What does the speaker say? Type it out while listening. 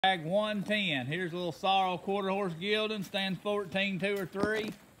Tag 110. Here's a little sorrel quarter horse gelding, stands 14, 2 or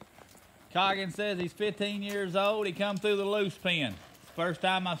 3. Coggins says he's 15 years old. He come through the loose pen. First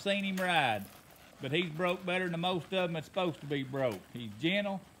time I've seen him ride, but he's broke better than most of them that's supposed to be broke. He's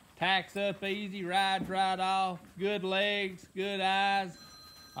gentle, tacks up easy, rides right off, good legs, good eyes.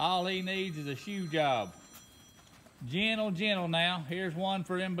 All he needs is a shoe job. Gentle now. Here's one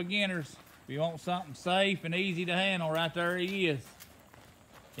for them beginners. If you want something safe and easy to handle, right there he is.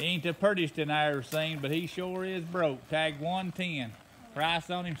 He ain't the prettiest in I ever seen, but he sure is broke. Tag 110. Price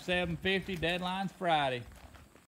on him $750. Deadline's Friday.